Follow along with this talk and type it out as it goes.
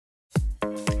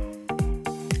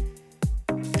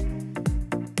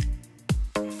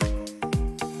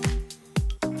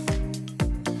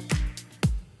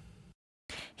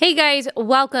Hey guys,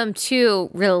 welcome to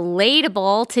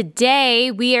Relatable. Today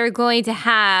we are going to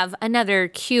have another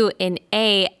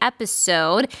Q&A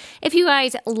episode. If you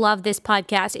guys love this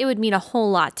podcast, it would mean a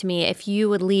whole lot to me if you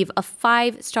would leave a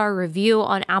 5-star review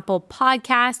on Apple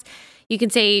Podcasts. You can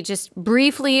say just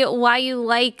briefly why you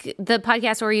like the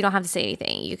podcast, or you don't have to say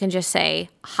anything. You can just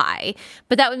say hi.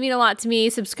 But that would mean a lot to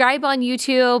me. Subscribe on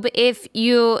YouTube if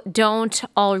you don't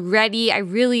already. I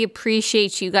really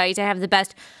appreciate you guys. I have the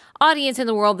best audience in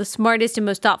the world, the smartest and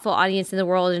most thoughtful audience in the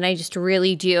world, and I just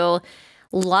really do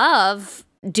love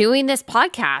doing this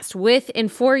podcast with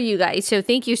and for you guys. So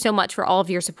thank you so much for all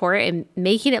of your support and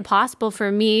making it possible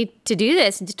for me to do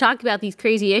this and to talk about these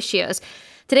crazy issues.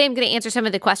 Today, I'm going to answer some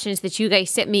of the questions that you guys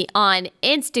sent me on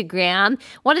Instagram.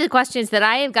 One of the questions that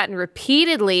I have gotten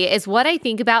repeatedly is what I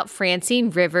think about Francine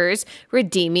Rivers'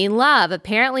 Redeeming Love.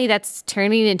 Apparently, that's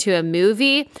turning into a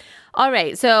movie. All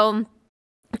right, so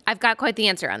I've got quite the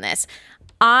answer on this.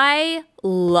 I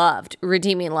loved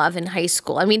Redeeming Love in high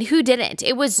school. I mean, who didn't?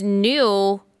 It was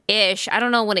new-ish. I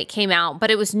don't know when it came out,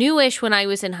 but it was new-ish when I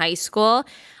was in high school.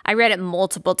 I read it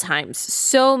multiple times,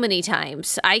 so many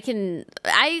times. I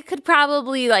could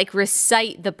probably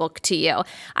recite the book to you.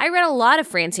 I read a lot of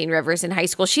Francine Rivers in high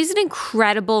school. She's an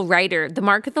incredible writer. The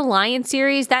Mark of the Lion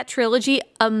series, that trilogy,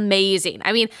 amazing.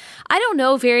 I mean, I don't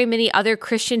know very many other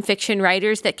Christian fiction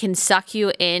writers that can suck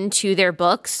you into their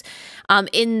books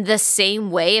in the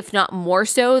same way, if not more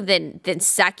so than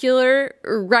secular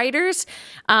writers.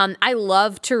 I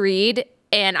love to read.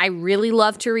 And I really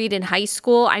loved to read in high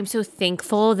school. I'm so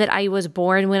thankful that I was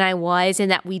born when I was and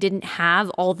that we didn't have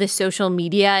all this social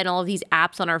media and all of these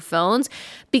apps on our phones,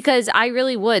 because I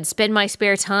really would spend my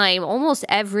spare time almost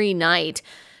every night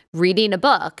reading a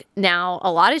book. Now,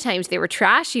 a lot of times they were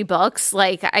trashy books.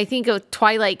 Like, I think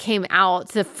Twilight came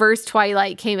out, the first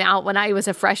Twilight came out when I was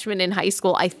a freshman in high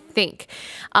school, I think.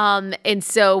 And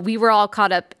so we were all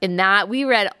caught up in that. We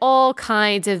read all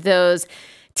kinds of those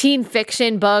teen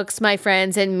fiction books, my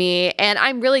friends and me, and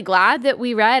I'm really glad that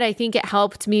we read. I think it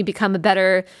helped me become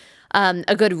a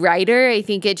good writer. I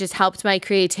think it just helped my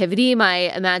creativity, my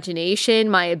imagination,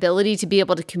 my ability to be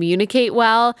able to communicate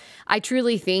well. I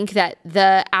truly think that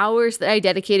the hours that I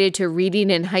dedicated to reading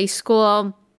in high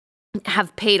school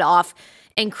have paid off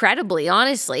incredibly,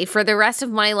 honestly, for the rest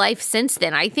of my life since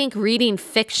then. I think reading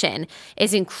fiction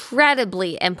is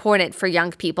incredibly important for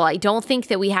young people. I don't think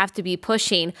that we have to be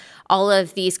pushing all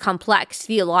of these complex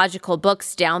theological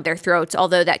books down their throats,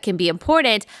 although that can be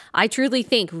important. I truly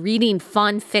think reading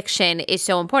fun fiction is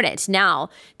so important. Now,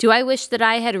 do I wish that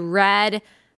I had read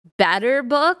better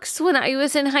books when I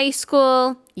was in high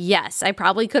school? Yes, I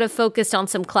probably could have focused on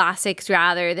some classics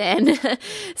rather than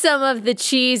some of the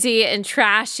cheesy and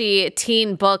trashy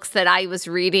teen books that I was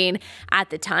reading at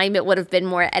the time. It would have been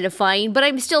more edifying, but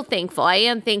I'm still thankful. I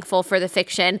am thankful for the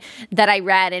fiction that I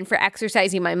read and for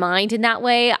exercising my mind in that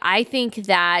way. I think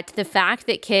that the fact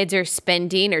that kids are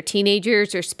spending, or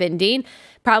teenagers are spending,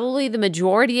 probably the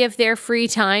majority of their free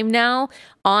time now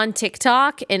on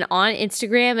TikTok and on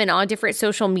Instagram and on different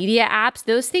social media apps,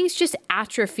 those things just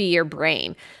atrophy your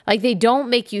brain. Like, they don't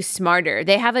make you smarter.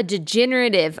 They have a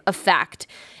degenerative effect.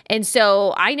 And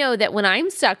so I know that when I'm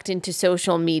sucked into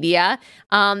social media,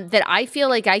 that I feel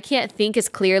like I can't think as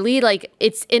clearly. Like,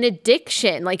 it's an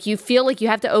addiction. Like, you feel like you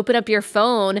have to open up your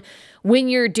phone when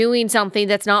you're doing something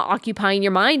that's not occupying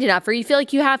your mind enough, or you feel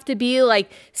like you have to be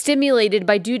stimulated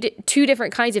by two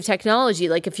different kinds of technology.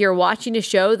 Like, if you're watching a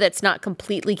show that's not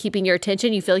completely keeping your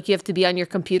attention, you feel like you have to be on your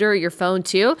computer or your phone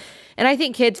too. And I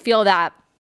think kids feel that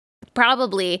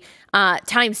probably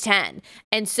times 10.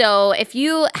 And so if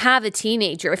you have a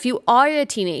teenager, if you are a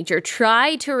teenager,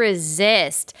 try to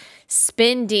resist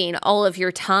spending all of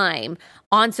your time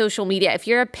on social media. If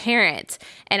you're a parent,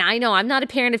 and I know I'm not a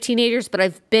parent of teenagers, but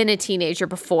I've been a teenager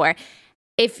before,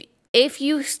 if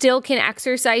you still can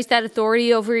exercise that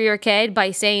authority over your kid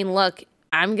by saying, look,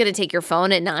 I'm going to take your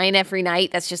phone at 9 every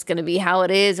night. That's just going to be how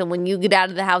it is. And when you get out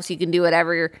of the house, you can do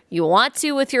whatever you want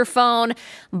to with your phone.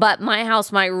 But my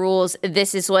house, my rules,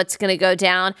 this is what's going to go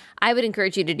down. I would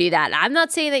encourage you to do that. I'm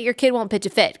not saying that your kid won't pitch a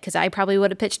fit, because I probably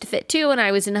would have pitched a fit too when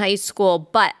I was in high school.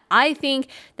 But I think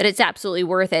that it's absolutely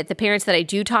worth it. The parents that I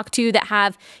do talk to that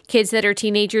have kids that are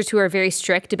teenagers who are very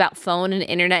strict about phone and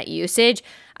internet usage,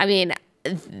 I mean,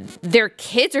 their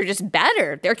kids are just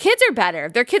better. Their kids are better.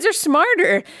 Their kids are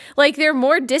smarter. Like, they're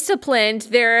more disciplined.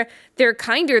 They're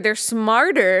kinder. They're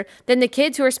smarter than the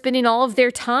kids who are spending all of their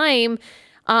time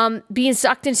being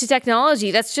sucked into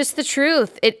technology. That's just the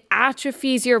truth. It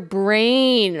atrophies your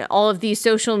brain, all of these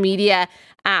social media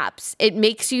apps. It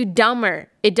makes you dumber.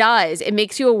 It does. It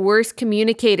makes you a worse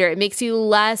communicator. It makes you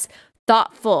less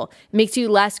thoughtful, makes you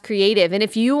less creative. And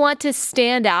if you want to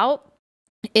stand out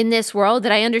in this world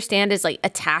that I understand is like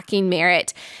attacking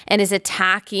merit and is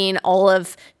attacking all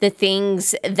of the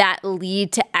things that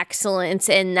lead to excellence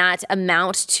and that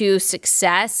amount to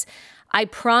success, I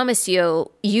promise you,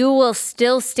 you will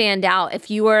still stand out if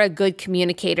you are a good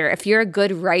communicator, if you're a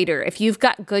good writer, if you've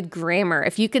got good grammar,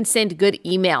 if you can send good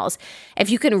emails, if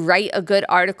you can write a good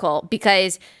article.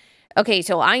 Because okay,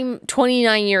 so I'm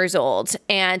 29 years old,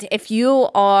 and if you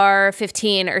are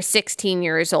 15 or 16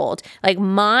 years old, like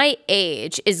my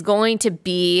age is going to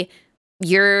be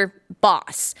your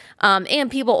boss. And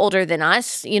people older than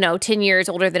us, 10 years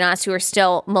older than us who are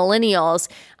still millennials,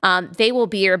 they will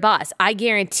be your boss. I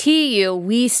guarantee you,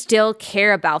 we still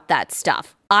care about that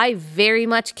stuff. I very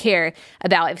much care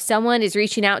about if someone is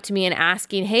reaching out to me and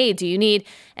asking, hey, do you need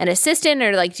an assistant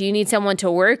or do you need someone to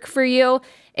work for you?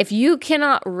 If you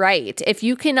cannot write, if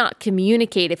you cannot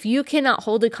communicate, if you cannot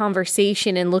hold a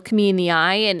conversation and look me in the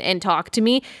eye and talk to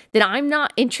me, then I'm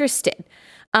not interested.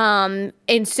 And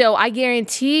so I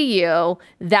guarantee you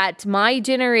that my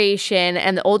generation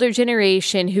and the older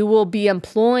generation who will be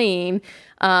employing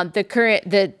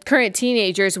the current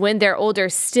teenagers when they're older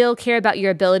still care about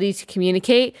your ability to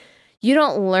communicate. You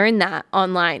don't learn that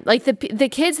online. Like the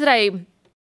kids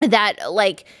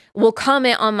that will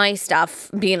comment on my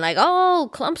stuff being like, oh,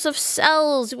 clumps of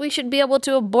cells, we should be able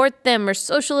to abort them, or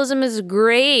socialism is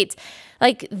great.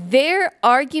 Like their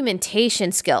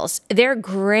argumentation skills, their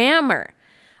grammar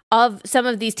of some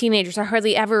of these teenagers, I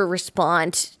hardly ever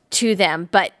respond to them.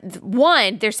 But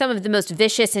one, they're some of the most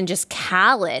vicious and just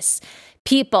callous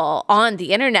people on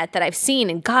the internet that I've seen.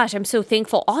 And gosh, I'm so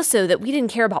thankful also that we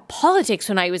didn't care about politics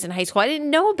when I was in high school. I didn't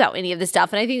know about any of this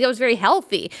stuff. And I think that was very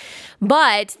healthy.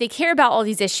 But they care about all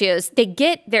these issues. They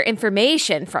get their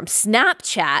information from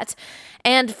Snapchat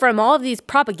and from all of these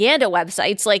propaganda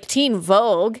websites like Teen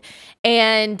Vogue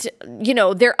and,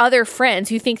 their other friends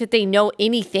who think that they know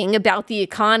anything about the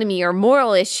economy or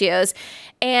moral issues.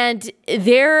 And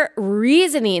their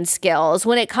reasoning skills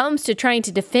when it comes to trying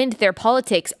to defend their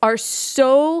politics are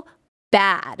so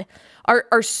bad,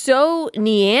 are so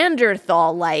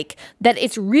Neanderthal-like that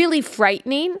it's really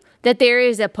frightening that there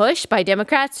is a push by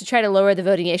Democrats to try to lower the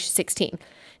voting age to 16.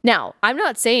 Now, I'm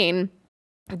not saying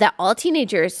that all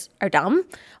teenagers are dumb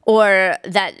or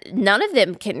that none of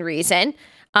them can reason.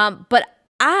 But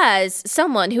as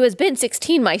someone who has been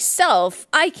 16 myself,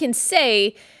 I can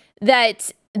say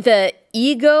that the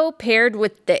ego paired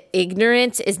with the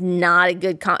ignorance is not a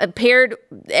good paired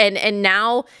and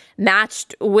now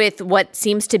matched with what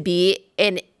seems to be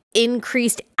an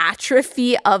increased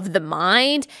atrophy of the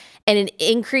mind and an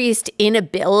increased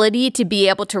inability to be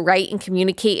able to write and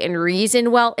communicate and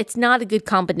reason well, it's not a good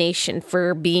combination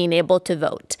for being able to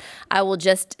vote. I will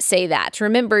just say that.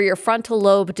 Remember, your frontal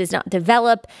lobe does not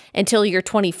develop until you're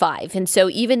 25. And so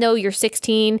even though you're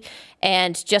 16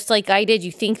 and just like I did,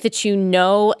 you think that you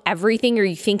know everything or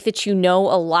you think that you know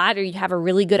a lot or you have a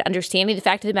really good understanding, the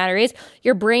fact of the matter is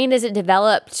your brain isn't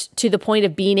developed to the point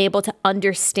of being able to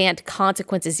understand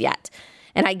consequences yet.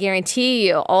 And I guarantee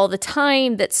you all the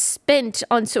time that's spent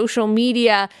on social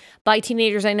media by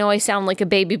teenagers, I know I sound like a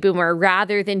baby boomer,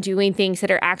 rather than doing things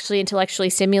that are actually intellectually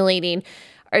stimulating,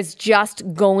 is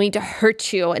just going to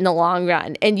hurt you in the long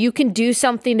run. And you can do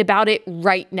something about it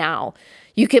right now.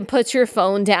 You can put your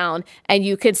phone down and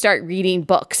you can start reading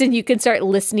books and you can start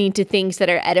listening to things that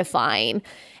are edifying.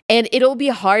 And it'll be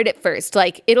hard at first.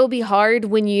 It'll be hard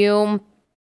when you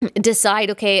decide,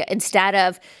 okay, instead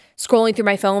of scrolling through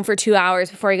my phone for 2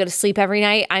 hours before I go to sleep every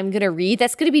night, I'm going to read.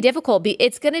 That's going to be difficult.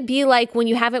 It's going to be like when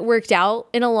you haven't worked out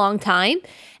in a long time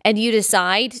and you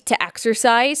decide to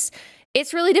exercise.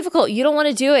 It's really difficult. You don't want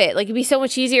to do it. It'd be so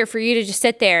much easier for you to just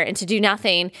sit there and to do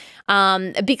nothing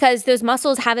because those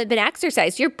muscles haven't been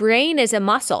exercised. Your brain is a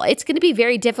muscle. It's going to be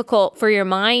very difficult for your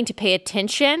mind to pay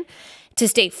attention, to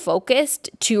stay focused,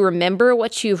 to remember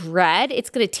what you've read. It's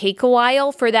going to take a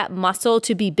while for that muscle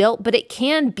to be built, but it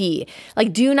can be.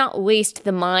 Do not waste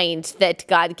the mind that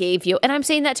God gave you. And I'm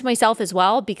saying that to myself as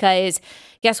well, because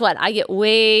guess what? I get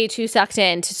way too sucked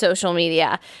into social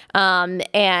media.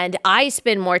 And I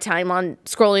spend more time on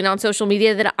scrolling on social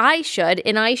media than I should.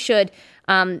 And I should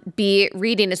be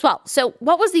reading as well. So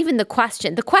what was even the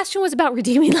question? The question was about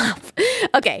redeeming love.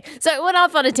 Okay, so I went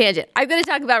off on a tangent. I'm going to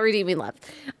talk about redeeming love.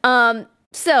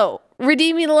 So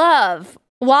redeeming love,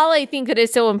 while I think it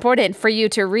is so important for you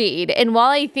to read, and while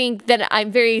I think that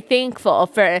I'm very thankful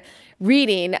for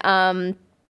reading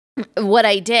what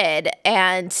I did,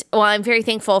 and while I'm very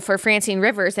thankful for Francine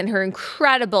Rivers and her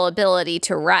incredible ability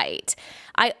to write,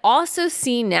 I also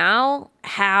see now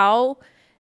how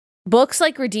books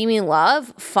like Redeeming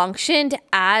Love functioned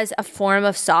as a form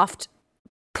of soft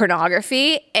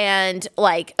pornography and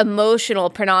like emotional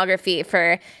pornography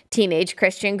for teenage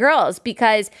Christian girls,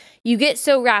 because you get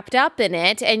so wrapped up in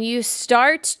it and you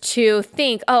start to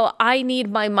think, oh, I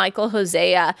need my Michael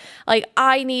Hosea. Like,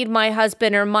 I need my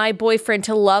husband or my boyfriend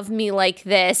to love me like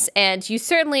this. And you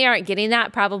certainly aren't getting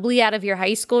that probably out of your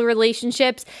high school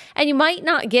relationships. And you might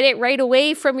not get it right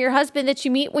away from your husband that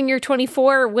you meet when you're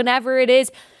 24 or whenever it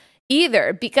is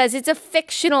either, because it's a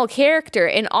fictional character.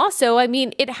 And also, I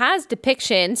mean, it has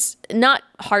depictions, not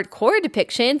hardcore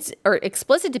depictions or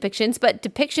explicit depictions, but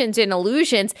depictions and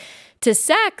allusions to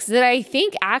sex that I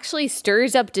think actually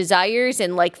stirs up desires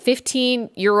in like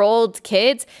 15-year-old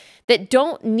kids that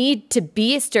don't need to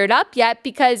be stirred up yet,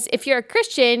 because if you're a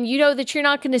Christian, you know that you're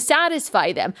not going to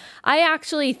satisfy them. I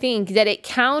actually think that it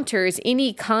counters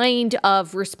any kind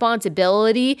of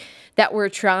responsibility that we're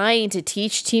trying to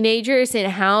teach teenagers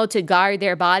in how to guard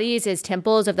their bodies as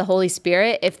temples of the Holy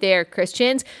Spirit if they're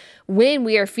Christians, when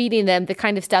we are feeding them the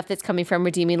kind of stuff that's coming from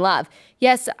redeeming love.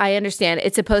 Yes, I understand.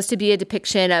 It's supposed to be a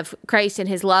depiction of Christ and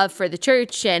his love for the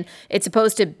church, and it's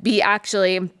supposed to be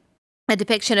actually a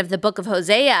depiction of the book of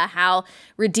Hosea, how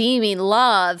redeeming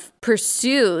love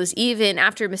pursues even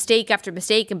after mistake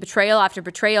and betrayal after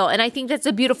betrayal. And I think that's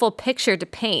a beautiful picture to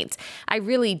paint. I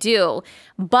really do.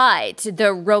 But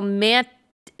the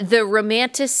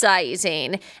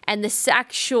romanticizing and the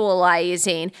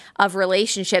sexualizing of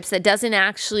relationships that doesn't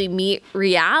actually meet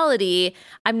reality,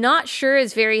 I'm not sure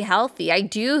is very healthy. I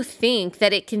do think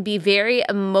that it can be very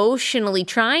emotionally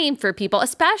trying for people,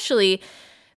 especially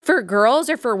for girls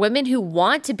or for women who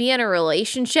want to be in a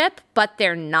relationship, but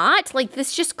they're not. Like,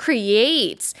 this just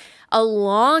creates a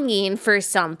longing for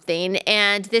something,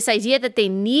 and this idea that they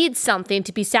need something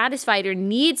to be satisfied or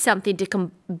need something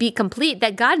to be complete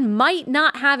that God might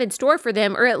not have in store for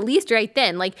them, or at least right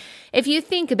then. Like, if you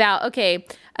think about, okay,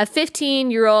 a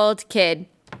 15-year-old kid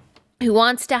who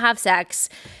wants to have sex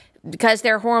because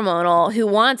they're hormonal, who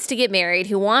wants to get married,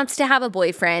 who wants to have a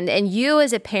boyfriend, and you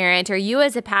as a parent or you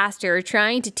as a pastor are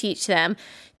trying to teach them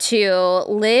to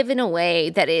live in a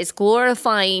way that is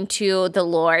glorifying to the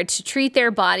Lord, to treat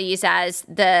their bodies as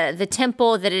the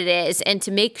temple that it is, and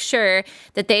to make sure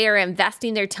that they are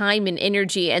investing their time and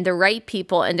energy and the right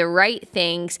people and the right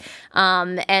things,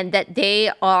 and that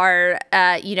they are,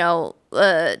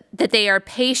 that they are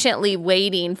patiently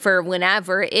waiting for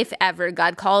whenever, if ever,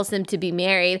 God calls them to be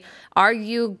married. Are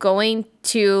you going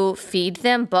to feed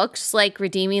them books like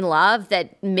Redeeming Love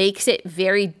that makes it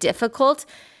very difficult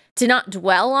to not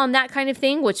dwell on that kind of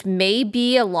thing, which may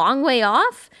be a long way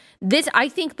off? I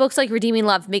think books like Redeeming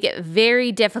Love make it very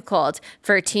difficult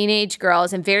for teenage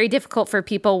girls and very difficult for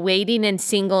people waiting in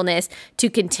singleness to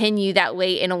continue that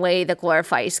way in a way that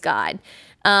glorifies God.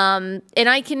 And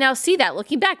I can now see that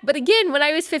looking back. But again, when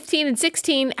I was 15 and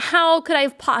 16, how could I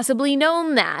have possibly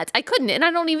known that? I couldn't. And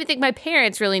I don't even think my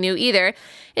parents really knew either.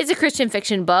 It's a Christian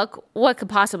fiction book. What could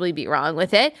possibly be wrong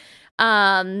with it?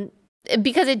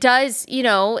 Because it does,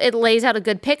 it lays out a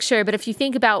good picture. But if you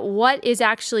think about what is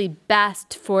actually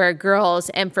best for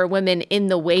girls and for women in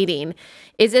the waiting,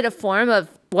 is it a form of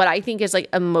what I think is like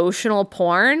emotional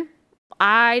porn?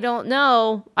 I don't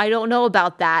know. I don't know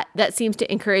about that. That seems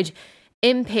to encourage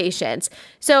impatience.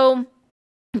 So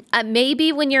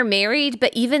maybe when you're married,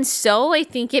 but even so, I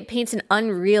think it paints an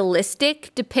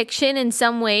unrealistic depiction in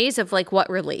some ways of like what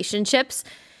relationships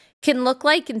can look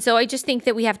like. And so I just think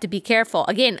that we have to be careful.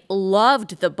 Again,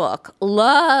 loved the book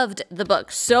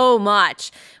so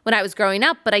much when I was growing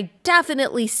up, but I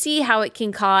definitely see how it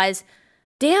can cause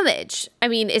damage. I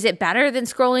mean, is it better than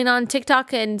scrolling on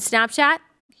TikTok and Snapchat?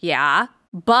 Yeah.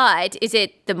 But is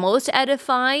it the most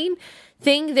edifying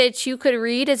thing that you could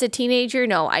read as a teenager?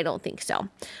 No, I don't think so.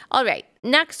 All right,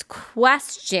 next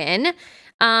question.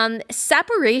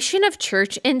 Separation of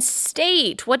church and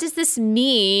state. What does this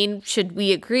mean? Should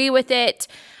we agree with it?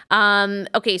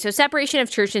 Okay, so separation of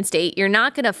church and state, you're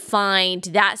not going to find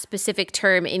that specific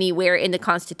term anywhere in the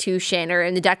Constitution or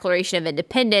in the Declaration of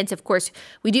Independence. Of course,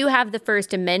 we do have the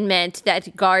First Amendment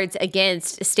that guards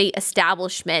against state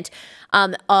establishment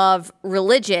of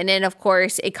religion. And of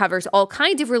course, it covers all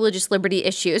kinds of religious liberty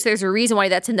issues. There's a reason why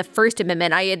that's in the First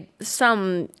Amendment. I had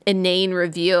some inane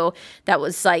review that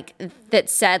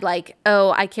said like,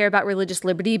 oh, I care about religious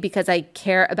liberty because I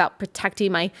care about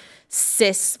protecting my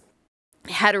cis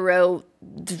hetero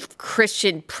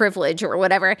Christian privilege or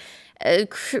whatever.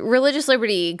 religious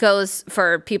liberty goes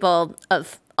for people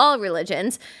of all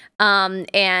religions,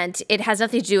 and it has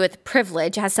nothing to do with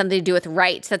privilege. It has something to do with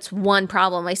rights. That's one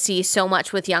problem I see so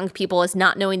much with young people, is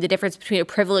not knowing the difference between a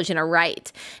privilege and a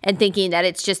right, and thinking that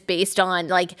it's just based on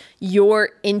like your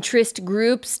interest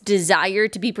group's desire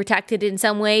to be protected in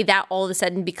some way, that all of a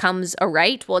sudden becomes a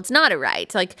right. Well, it's not a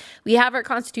right. Like, we have our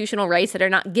constitutional rights that are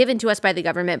not given to us by the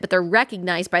government, but they're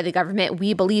recognized by the government.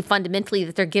 We believe fundamentally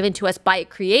that they're given to us by a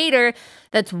creator.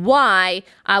 That's why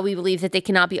we believe that they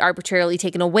cannot be arbitrarily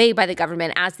taken away by the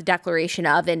government, as the Declaration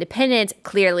of Independence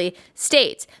clearly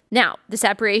states. Now, the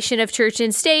separation of church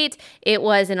and state, it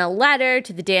was in a letter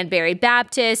to the Danbury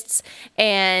Baptists,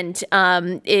 and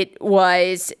it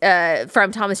was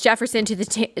from Thomas Jefferson to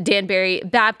the Danbury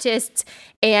Baptists.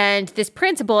 And this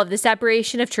principle of the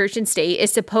separation of church and state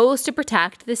is supposed to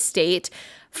protect the state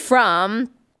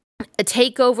from a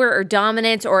takeover or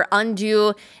dominance or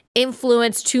undue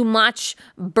influence, too much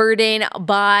burden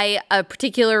by a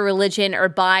particular religion or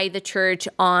by the church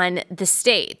on the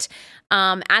state.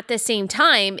 At the same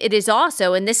time, it is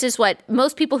also, and this is what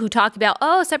most people who talk about,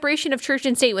 separation of church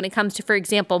and state when it comes to, for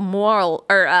example, moral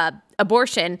or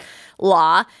abortion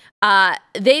law,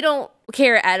 they don't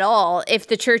care at all if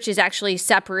the church is actually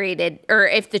separated or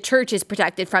if the church is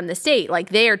protected from the state. Like,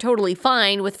 they are totally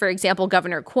fine with, for example,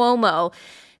 Governor Cuomo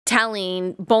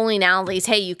telling bowling alleys,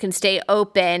 hey, you can stay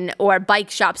open, or bike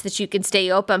shops that you can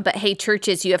stay open, but hey,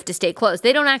 churches, you have to stay closed.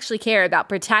 They don't actually care about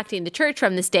protecting the church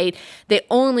from the state. They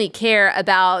only care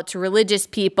about religious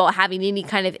people having any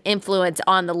kind of influence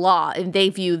on the law, and they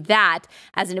view that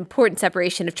as an important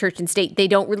separation of church and state. They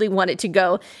don't really want it to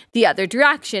go the other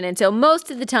direction. And so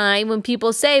most of the time when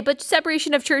people say, but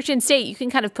separation of church and state, you can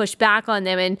kind of push back on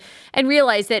them and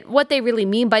realize that what they really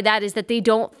mean by that is that they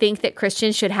don't think that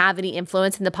Christians should have any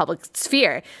influence in the public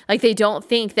sphere. Like, they don't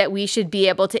think that we should be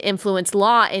able to influence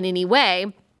law in any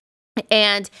way.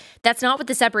 And that's not what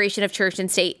the separation of church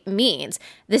and state means.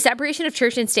 The separation of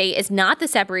church and state is not the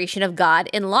separation of God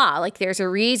and law. Like, there's a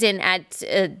reason at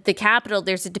the Capitol,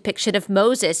 there's a depiction of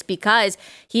Moses, because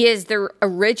he is the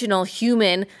original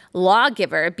human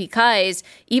lawgiver. Because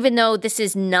even though this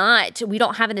is not, we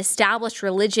don't have an established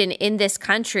religion in this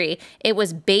country, it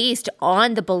was based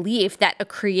on the belief that a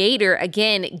creator,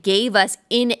 again, gave us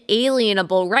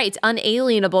unalienable rights,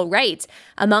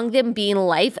 among them being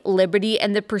life, liberty,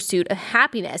 and the pursuit of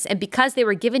happiness. And because they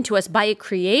were given to us by a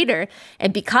creator,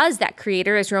 and because that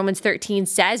creator, as Romans 13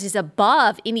 says, is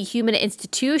above any human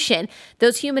institution,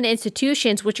 those human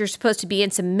institutions, which are supposed to be in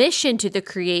submission to the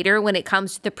creator when it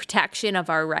comes to the protection of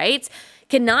our rights,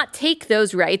 cannot take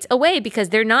those rights away, because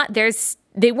they're not theirs.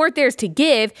 They weren't theirs to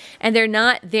give, and they're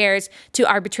not theirs to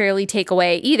arbitrarily take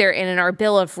away either. And in our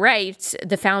Bill of Rights,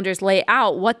 the founders lay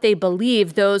out what they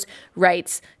believe those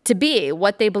rights to be,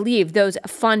 what they believe those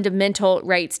fundamental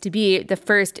rights to be, the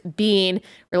first being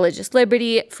religious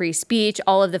liberty, free speech,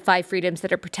 all of the 5 freedoms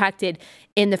that are protected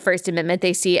in the First Amendment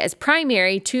they see as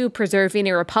primary to preserving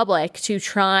a republic, to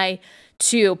try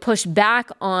to push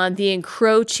back on the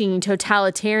encroaching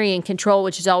totalitarian control,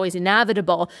 which is always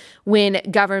inevitable when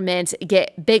governments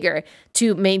get bigger,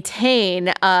 to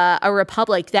maintain a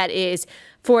republic that is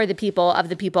for the people, of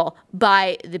the people,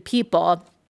 by the people,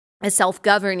 a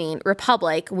self-governing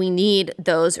republic. We need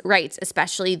those rights,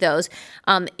 especially those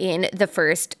in the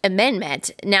First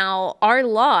Amendment. Now, our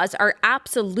laws are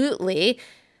absolutely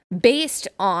based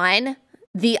on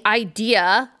the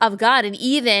idea of God, and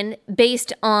even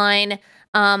based on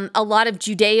a lot of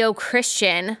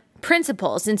Judeo-Christian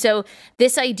principles. And so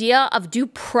this idea of due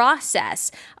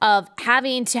process, of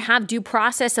having to have due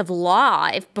process of law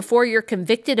before you're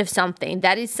convicted of something,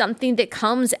 that is something that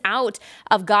comes out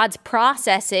of God's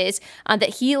processes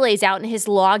that he lays out in his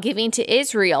law giving to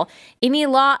Israel. Any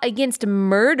law against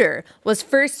murder was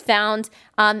first found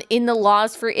in the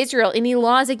laws for Israel. Any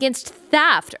laws against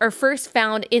theft are first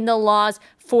found in the laws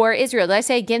for Israel. Did I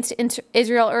say against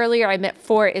Israel earlier? I meant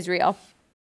for Israel.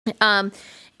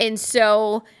 And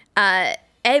so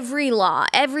every law,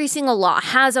 every single law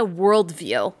has a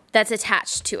worldview that's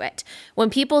attached to it. When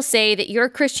people say that your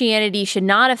Christianity should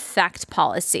not affect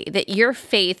policy, that your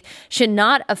faith should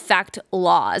not affect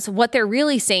laws, what they're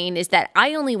really saying is that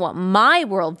I only want my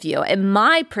worldview and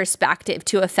my perspective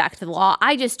to affect the law.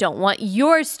 I just don't want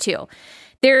yours to.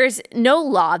 There's no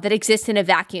law that exists in a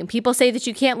vacuum. People say that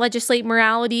you can't legislate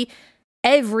morality.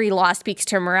 Every law speaks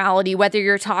to morality, whether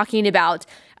you're talking about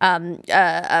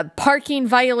a parking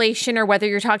violation or whether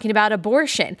you're talking about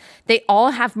abortion. They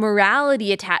all have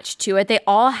morality attached to it. They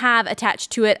all have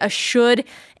attached to it a should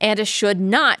and a should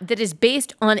not that is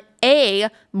based on a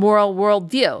moral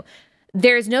worldview.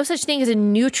 There's no such thing as a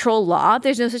neutral law.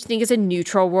 There's no such thing as a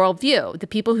neutral worldview. The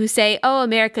people who say, oh,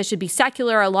 America should be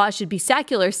secular, our law should be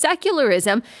secular.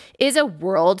 Secularism is a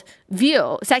world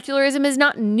view. Secularism is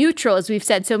not neutral, as we've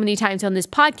said so many times on this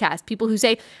podcast. People who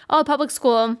say, oh, public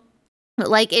school,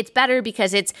 like it's better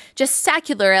because it's just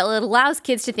secular. It allows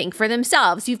kids to think for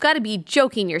themselves. You've got to be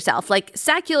joking yourself. Like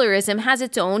secularism has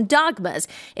its own dogmas.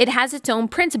 It has its own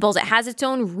principles. It has its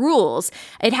own rules.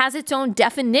 It has its own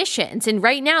definitions. And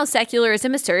right now,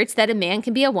 secularism asserts that a man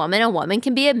can be a woman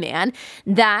can be a man,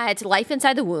 that life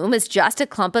inside the womb is just a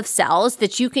clump of cells,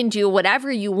 that you can do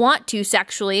whatever you want to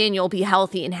sexually and you'll be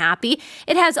healthy and happy.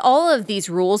 It has all of these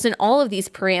rules and all of these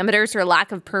parameters or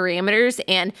lack of parameters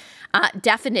and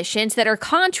definitions that are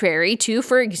contrary to,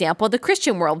 for example, the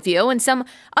Christian worldview and some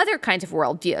other kinds of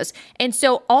worldviews. And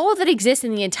so all that exists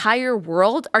in the entire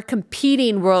world are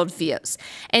competing worldviews.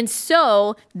 And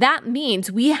so that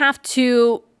means we have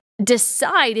to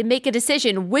decide and make a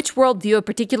decision which worldview a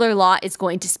particular law is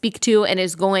going to speak to and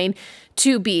is going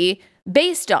to be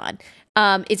based on.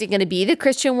 Is it going to be the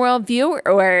Christian worldview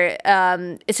or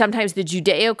sometimes the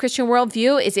Judeo-Christian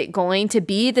worldview? Is it going to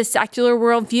be the secular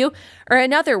worldview or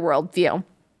another worldview?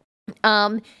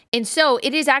 And so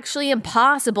it is actually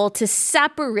impossible to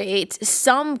separate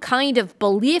some kind of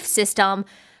belief system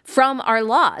from our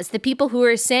laws. The people who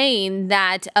are saying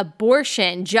that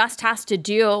abortion just has to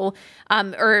do,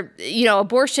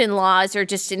 abortion laws are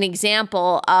just an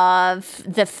example of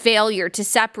the failure to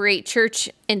separate church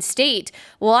and state.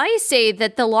 Well, I say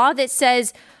that the law that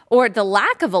says, or the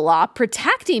lack of a law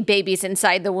protecting babies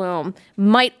inside the womb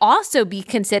might also be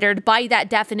considered by that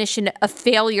definition a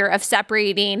failure of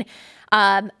separating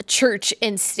church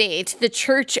and state, the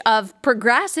church of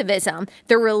progressivism,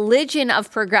 the religion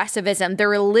of progressivism, the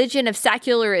religion of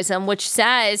secularism, which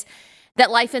says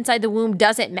that life inside the womb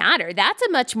doesn't matter. That's a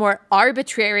much more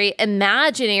arbitrary,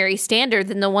 imaginary standard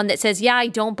than the one that says, yeah, I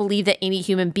don't believe that any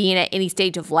human being at any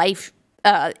stage of life,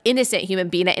 innocent human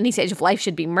being at any stage of life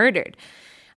should be murdered.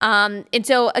 And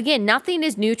so, again, nothing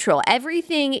is neutral.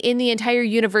 Everything in the entire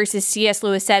universe, as C.S.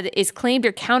 Lewis said, is claimed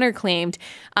or counterclaimed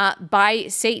by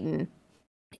Satan.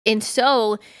 And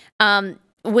so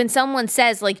when someone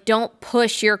says, like, don't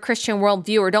push your Christian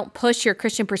worldview or don't push your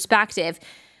Christian perspective,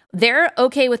 they're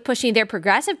okay with pushing their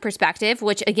progressive perspective,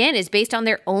 which, again, is based on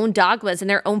their own dogmas and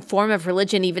their own form of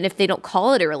religion, even if they don't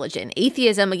call it a religion.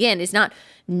 Atheism, again, is not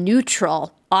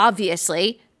neutral,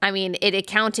 obviously. I mean, it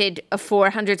accounted for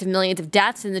hundreds of millions of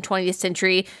deaths in the 20th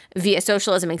century via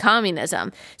socialism and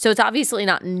communism. So it's obviously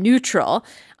not neutral.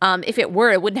 If it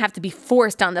were, it wouldn't have to be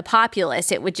forced on the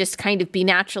populace. It would just kind of be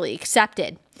naturally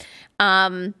accepted.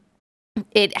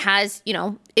 It has,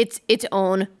 its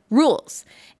own rules.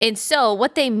 And so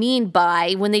what they mean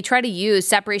by when they try to use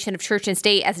separation of church and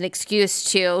state as an excuse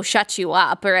to shut you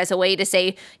up or as a way to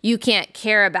say you can't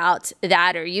care about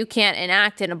that or you can't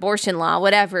enact an abortion law,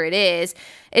 whatever it is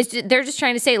they're just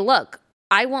trying to say, look,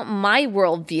 I want my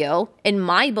worldview and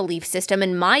my belief system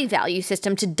and my value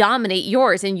system to dominate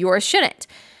yours and yours shouldn't.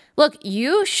 Look,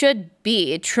 you should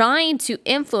be trying to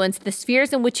influence the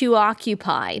spheres in which you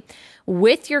occupy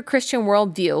with your Christian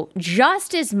worldview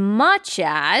just as much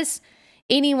as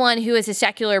anyone who is a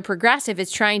secular progressive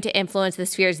is trying to influence the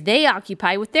spheres they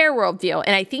occupy with their worldview.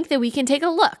 And I think that we can take a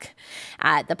look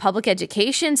at the public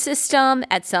education system,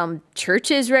 at some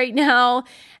churches right now,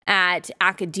 at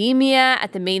academia,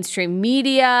 at the mainstream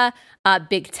media,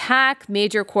 big tech,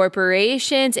 major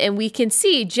corporations, and we can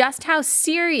see just how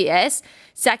serious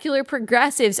secular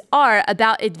progressives are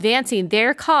about advancing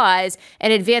their cause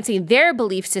and advancing their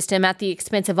belief system at the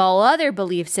expense of all other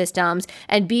belief systems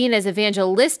and being as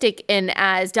evangelistic and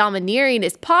as domineering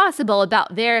as possible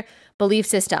about their belief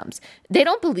systems. They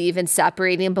don't believe in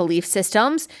separating belief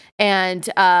systems and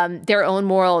their own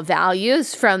moral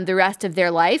values from the rest of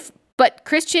their life. But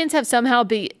Christians have somehow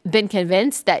been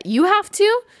convinced that you have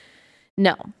to?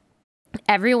 No.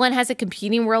 Everyone has a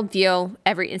competing worldview.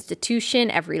 Every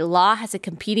institution, every law has a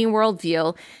competing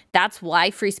worldview. That's why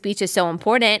free speech is so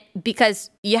important, because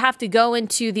you have to go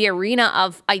into the arena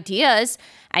of ideas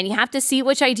and you have to see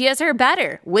which ideas are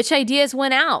better, which ideas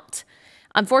win out.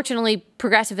 Unfortunately,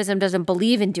 progressivism doesn't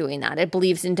believe in doing that. It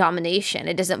believes in domination.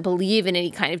 It doesn't believe in any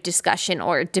kind of discussion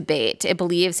or debate. It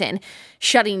believes in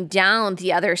shutting down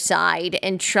the other side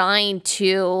and trying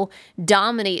to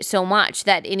dominate so much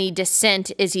that any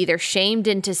dissent is either shamed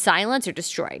into silence or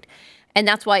destroyed. And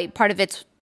that's why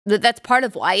that's part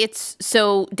of why it's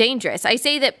so dangerous. I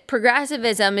say that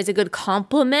progressivism is a good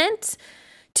complement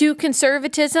to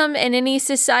conservatism in any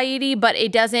society, but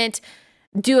it doesn't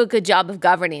do a good job of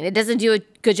governing. It doesn't do a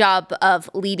good job of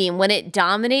leading. When it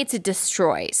dominates, it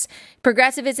destroys.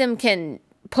 Progressivism can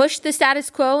push the status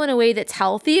quo in a way that's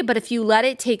healthy, but if you let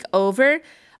it take over,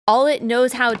 all it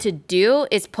knows how to do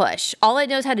is push. All it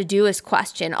knows how to do is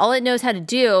question. All it knows how to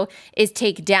do is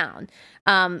take down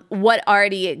what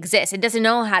already exists. It doesn't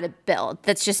know how to build.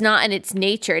 That's just not in its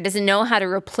nature. It doesn't know how to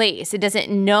replace. It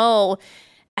doesn't know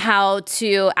how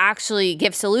to actually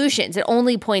give solutions. It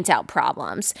only points out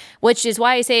problems, which is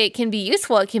why I say it can be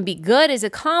useful. It can be good as a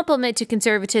complement to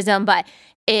conservatism, but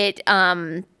it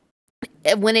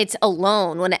when it's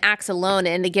alone, when it acts alone,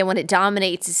 and again, when it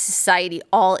dominates a society,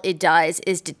 all it does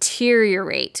is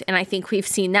deteriorate. And I think we've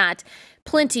seen that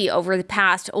plenty over the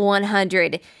past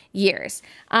 100 years.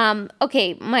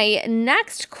 Okay, my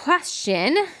next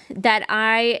question that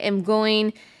I am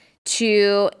going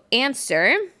to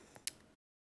answer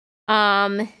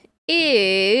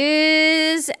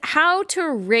is how to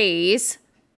raise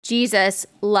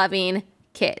Jesus-loving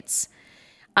kids.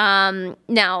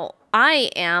 Now,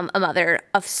 I am a mother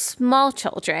of small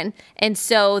children, and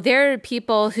so there are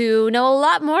people who know a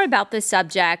lot more about this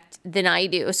subject than I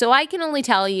do. So I can only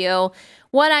tell you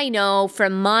what I know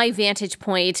from my vantage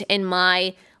point in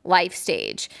my life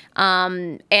stage.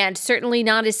 And certainly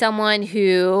not as someone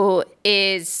who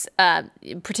is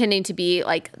pretending to be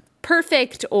like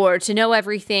perfect or to know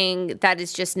everything. That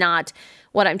is just not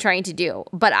what I'm trying to do.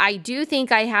 But I do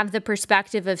think I have the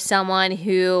perspective of someone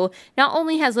who not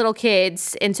only has little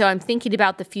kids, and so I'm thinking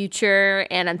about the future,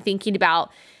 and I'm thinking about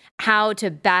how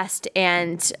to best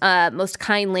and most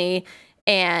kindly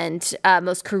and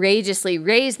most courageously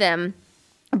raise them,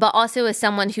 but also as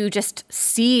someone who just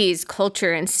sees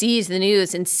culture and sees the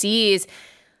news and sees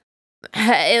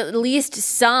at least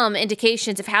some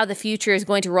indications of how the future is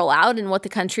going to roll out and what the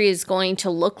country is going to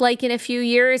look like in a few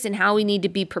years and how we need to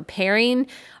be preparing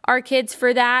our kids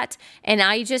for that. And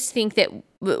I just think that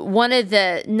one of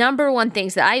the number one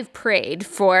things that I've prayed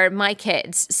for my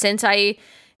kids since I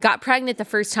got pregnant the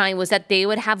first time was that they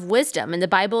would have wisdom. And the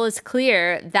Bible is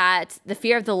clear that the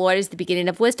fear of the Lord is the beginning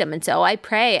of wisdom. And so I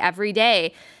pray every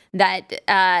day that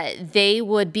they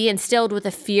would be instilled with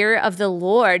a fear of the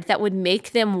Lord that would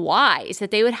make them wise,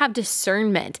 that they would have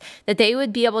discernment, that they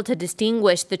would be able to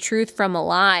distinguish the truth from a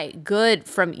lie, good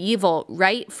from evil,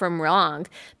 right from wrong,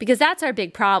 because that's our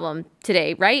big problem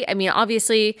today, right? I mean,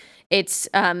 obviously, it's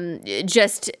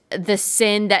just the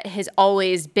sin that has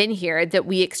always been here, that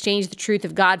we exchange the truth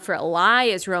of God for a lie,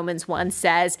 as Romans 1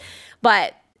 says,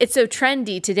 but it's so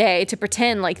trendy today to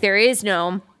pretend like there is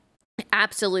no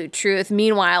absolute truth,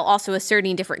 meanwhile also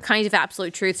asserting different kinds of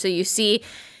absolute truth. So you see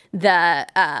the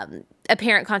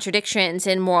apparent contradictions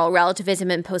in moral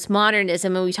relativism and postmodernism,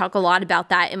 and we talk a lot about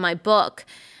that in my book.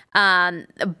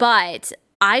 But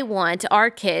I want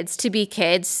our kids to be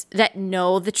kids that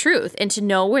know the truth and to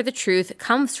know where the truth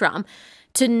comes from.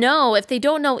 To know, if they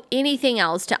don't know anything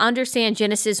else, to understand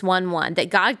Genesis 1:1, that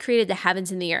God created the heavens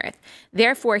and the earth.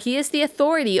 Therefore, he is the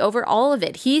authority over all of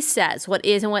it. He says what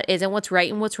is and what isn't, what's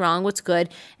right and what's wrong, what's good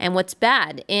and what's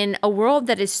bad. In a world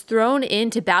that is thrown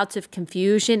into bouts of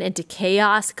confusion, into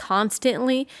chaos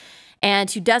constantly,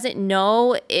 and who doesn't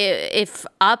know if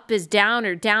up is down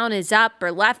or down is up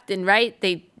or left and right,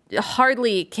 they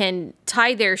hardly can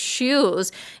tie their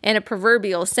shoes in a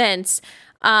proverbial sense.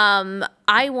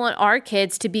 I want our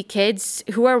kids to be kids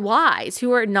who are wise,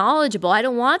 who are knowledgeable. I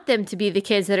don't want them to be the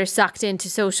kids that are sucked into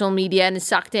social media and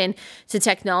sucked into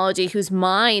technology, whose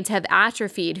minds have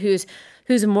atrophied, whose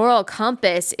moral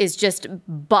compass is just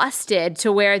busted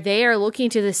to where they are looking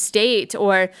to the state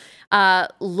or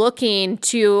looking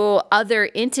to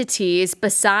other entities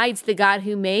besides the God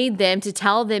who made them to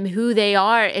tell them who they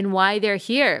are and why they're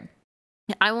here.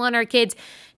 I want our kids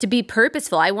to be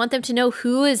purposeful. I want them to know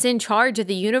who is in charge of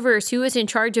the universe, who is in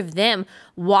charge of them,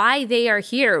 why they are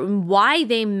here, why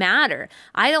they matter.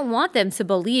 I don't want them to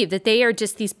believe that they are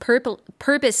just these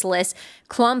purposeless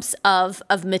clumps of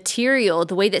material,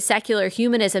 the way that secular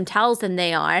humanism tells them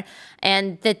they are,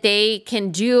 and that they can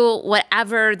do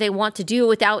whatever they want to do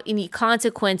without any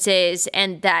consequences,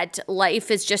 and that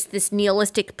life is just this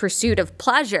nihilistic pursuit of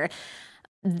pleasure.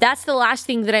 That's the last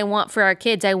thing that I want for our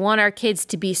kids. I want our kids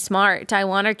to be smart. I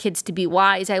want our kids to be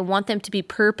wise. I want them to be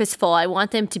purposeful. I want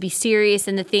them to be serious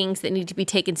in the things that need to be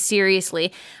taken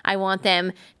seriously. I want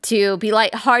them to be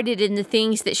lighthearted in the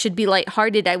things that should be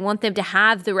lighthearted. I want them to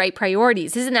have the right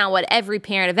priorities. This is not what every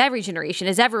parent of every generation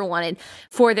has ever wanted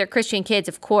for their Christian kids,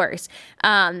 of course.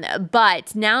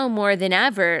 But now more than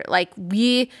ever,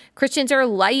 we Christians are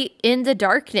light in the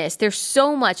darkness. There's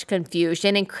so much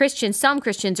confusion, and some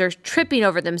Christians are tripping over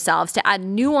over themselves, to add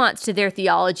nuance to their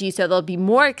theology so they'll be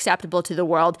more acceptable to the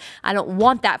world. I don't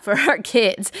want that for our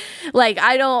kids. Like,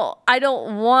 I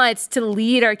don't want to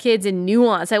lead our kids in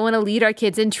nuance. I want to lead our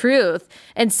kids in truth.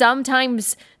 And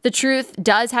sometimes the truth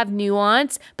does have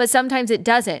nuance, but sometimes it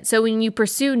doesn't. So when you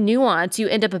pursue nuance, you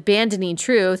end up abandoning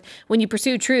truth. When you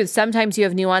pursue truth, sometimes you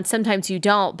have nuance, sometimes you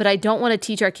don't. But I don't want to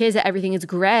teach our kids that everything is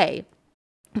gray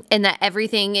and that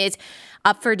everything is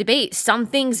up for debate. Some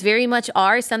things very much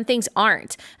are, some things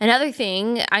aren't. Another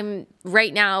thing,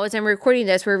 right now, as I'm recording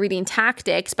this, we're reading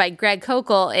Tactics by Greg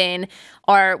Koukl in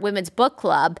our women's book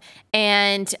club.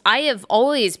 And I have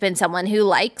always been someone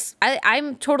who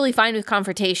I'm totally fine with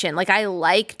confrontation. Like, I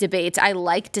like debates. I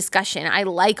like discussion. I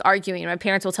like arguing. My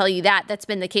parents will tell you that. That's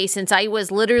been the case since I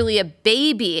was literally a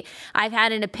baby. I've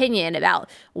had an opinion about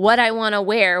what I want to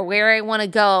wear, where I want to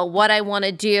go, what I want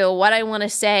to do, what I want to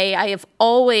say. I have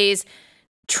always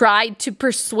tried to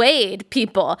persuade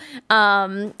people.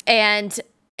 And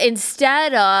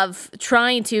instead of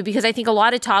trying to, because I think a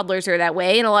lot of toddlers are that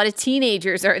way and a lot of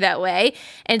teenagers are that way,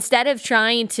 instead of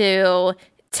trying to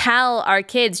tell our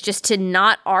kids just to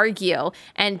not argue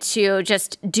and to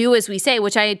just do as we say,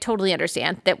 which I totally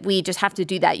understand that we just have to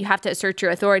do that. You have to assert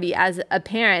your authority as a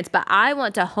parent, but I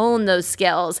want to hone those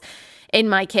skills in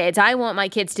my kids. I want my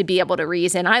kids to be able to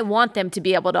reason. I want them to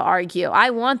be able to argue. I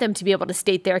want them to be able to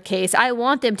state their case. I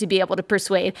want them to be able to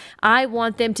persuade. I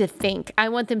want them to think. I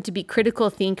want them to be critical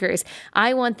thinkers.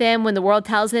 I want them, when the world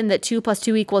tells them that 2 +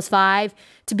 2 = 5,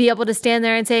 to be able to stand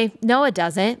there and say, no, it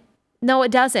doesn't. No,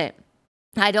 it doesn't.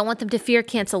 I don't want them to fear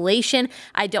cancellation.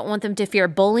 I don't want them to fear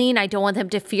bullying. I don't want them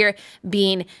to fear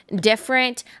being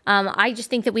different. I just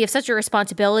think that we have such a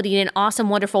responsibility and an awesome,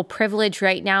 wonderful privilege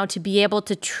right now to be able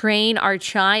to train our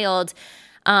child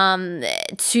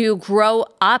to grow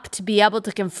up, to be able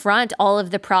to confront all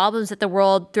of the problems that the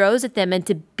world throws at them and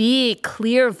to be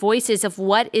clear voices of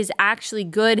what is actually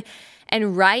good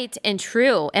and right and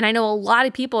true. And I know a lot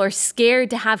of people are scared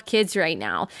to have kids right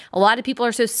now. A lot of people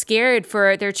are so scared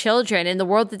for their children and the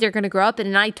world that they're going to grow up in.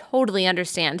 And I totally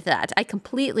understand that. I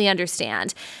completely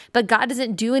understand. But God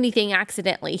doesn't do anything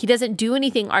accidentally. He doesn't do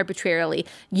anything arbitrarily.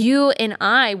 You and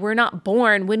I were not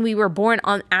born when we were born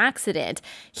on accident.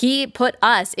 He put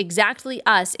us exactly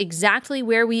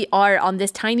where we are on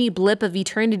this tiny blip of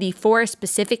eternity for a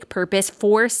specific purpose,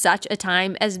 for such a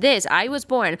time as this. I was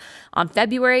born on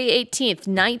February 18th,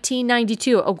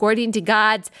 1992, according to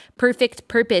God's perfect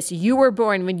purpose. You were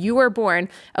born when you were born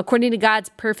according to God's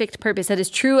perfect purpose. That is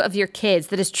true of your kids.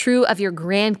 That is true of your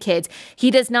grandkids.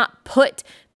 He does not put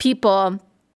people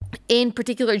in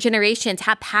particular generations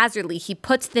haphazardly. He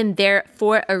puts them there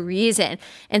for a reason.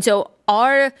 And so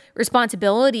our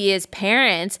responsibility as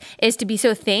parents is to be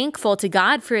so thankful to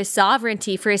God for his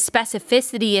sovereignty, for his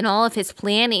specificity in all of his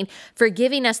planning, for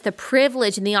giving us the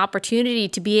privilege and the opportunity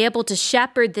to be able to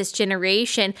shepherd this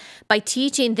generation by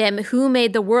teaching them who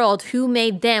made the world, who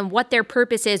made them, what their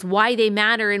purpose is, why they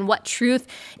matter, and what truth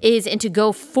is, and to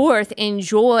go forth in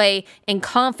joy and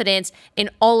confidence in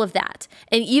all of that.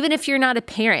 And even if you're not a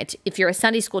parent, if you're a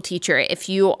Sunday school teacher, if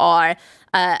you are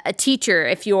a teacher,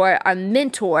 if you're a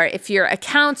mentor, if you're a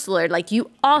counselor, like,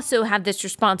 you also have this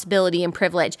responsibility and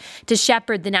privilege to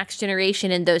shepherd the next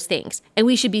generation in those things. And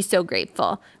we should be so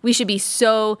grateful. We should be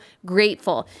so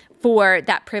grateful for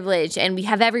that privilege. And we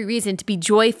have every reason to be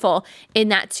joyful in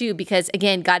that too, because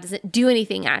again, God doesn't do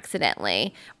anything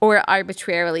accidentally or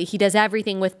arbitrarily. He does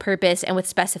everything with purpose and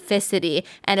with specificity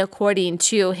and according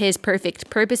to his perfect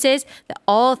purposes, that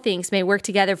all things may work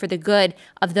together for the good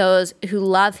of those who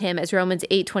love him, as Romans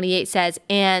 8:28 says,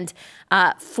 and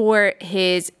for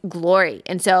his glory.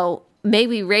 And so may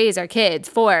we raise our kids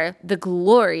for the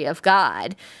glory of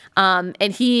God.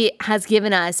 And he has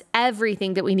given us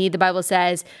everything that we need, the Bible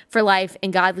says, for life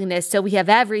and godliness. So we have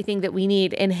everything that we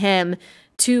need in him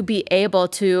to be able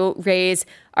to raise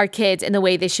our kids in the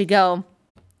way they should go.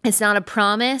 It's not a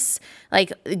promise.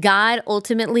 Like, God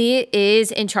ultimately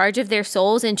is in charge of their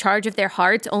souls, in charge of their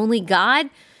hearts. Only God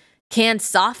can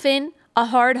soften a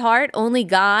hard heart. Only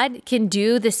God can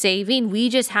do the saving. We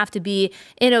just have to be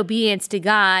in obedience to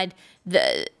God,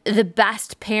 the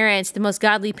best parents, the most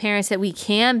godly parents that we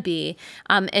can be,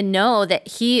 and know that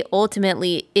he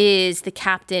ultimately is the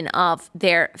captain of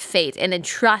their fate, and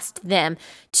entrust them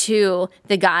to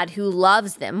the God who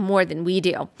loves them more than we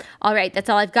do. All right, that's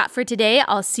all I've got for today.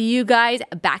 I'll see you guys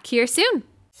back here soon.